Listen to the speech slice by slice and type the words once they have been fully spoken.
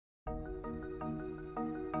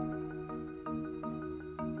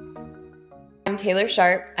I'm Taylor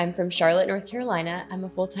Sharp. I'm from Charlotte, North Carolina. I'm a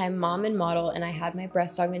full-time mom and model, and I had my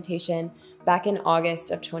breast augmentation back in August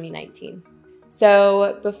of 2019.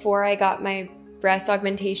 So before I got my breast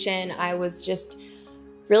augmentation, I was just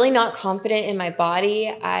really not confident in my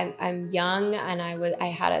body. I'm young,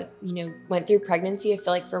 and went through pregnancy. I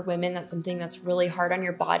feel like for women, that's something that's really hard on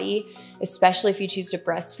your body, especially if you choose to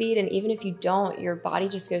breastfeed. And even if you don't, your body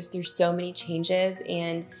just goes through so many changes,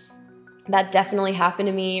 and that definitely happened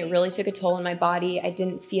to me. It really took a toll on my body. I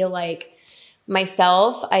didn't feel like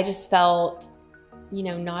myself. I just felt,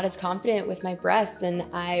 not as confident with my breasts. And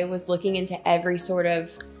I was looking into every sort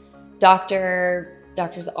of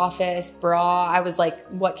doctor's office, bra. I was like,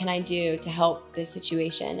 what can I do to help this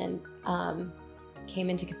situation? And came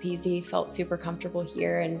into Capizzi, felt super comfortable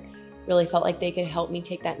here, and really felt like they could help me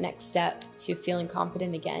take that next step to feeling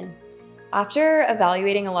confident again. After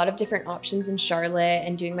evaluating a lot of different options in Charlotte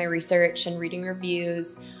and doing my research and reading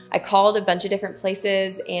reviews, I called a bunch of different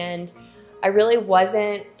places, and I really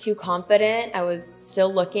wasn't too confident. I was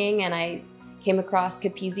still looking, and I came across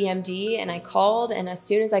Capizzi MD, and I called, and as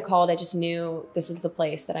soon as I called, I just knew this is the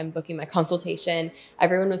place that I'm booking my consultation.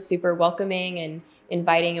 Everyone was super welcoming and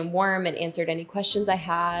inviting and warm, and answered any questions I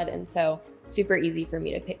had, and so super easy for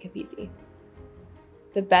me to pick Capizzi.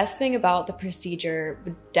 The best thing about the procedure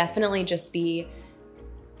would definitely just be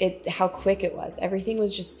how quick it was. Everything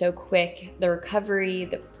was just so quick. The recovery,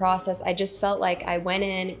 the process, I just felt like I went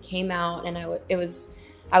in, came out, and I was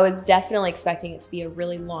definitely expecting it to be a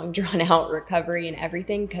really long, drawn out recovery and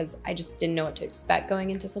everything, because I just didn't know what to expect going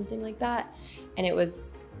into something like that. And it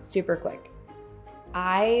was super quick.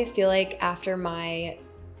 I feel like after my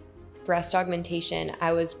breast augmentation,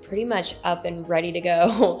 I was pretty much up and ready to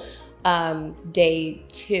go. Day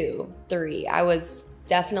 2, 3, I was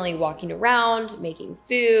definitely walking around, making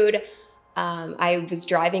food. I was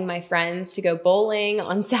driving my friends to go bowling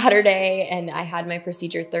on Saturday, and I had my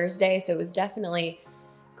procedure Thursday. So it was definitely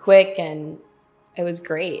quick, and it was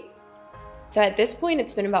great. So at this point,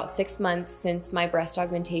 it's been about 6 months since my breast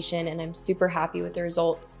augmentation, and I'm super happy with the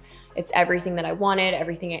results. It's everything that I wanted,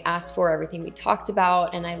 everything I asked for, everything we talked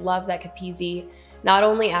about. And I love that Capizzi not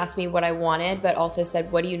only asked me what I wanted, but also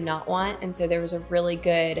said, what do you not want? And so there was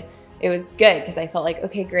it was good because I felt like,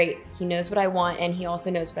 okay, great. He knows what I want, and he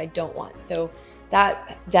also knows what I don't want. So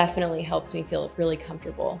that definitely helped me feel really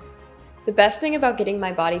comfortable. The best thing about getting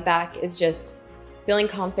my body back is just feeling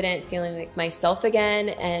confident, feeling like myself again,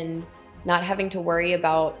 and not having to worry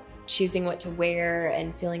about choosing what to wear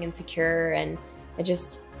and feeling insecure. And I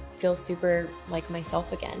just feel super like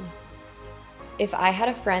myself again. If I had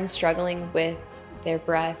a friend struggling with their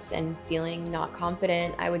breasts and feeling not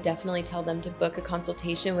confident, I would definitely tell them to book a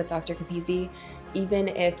consultation with Dr. Capizzi, even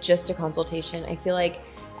if just a consultation. I feel like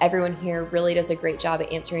everyone here really does a great job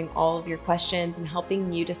at answering all of your questions and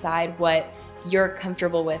helping you decide what you're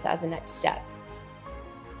comfortable with as a next step.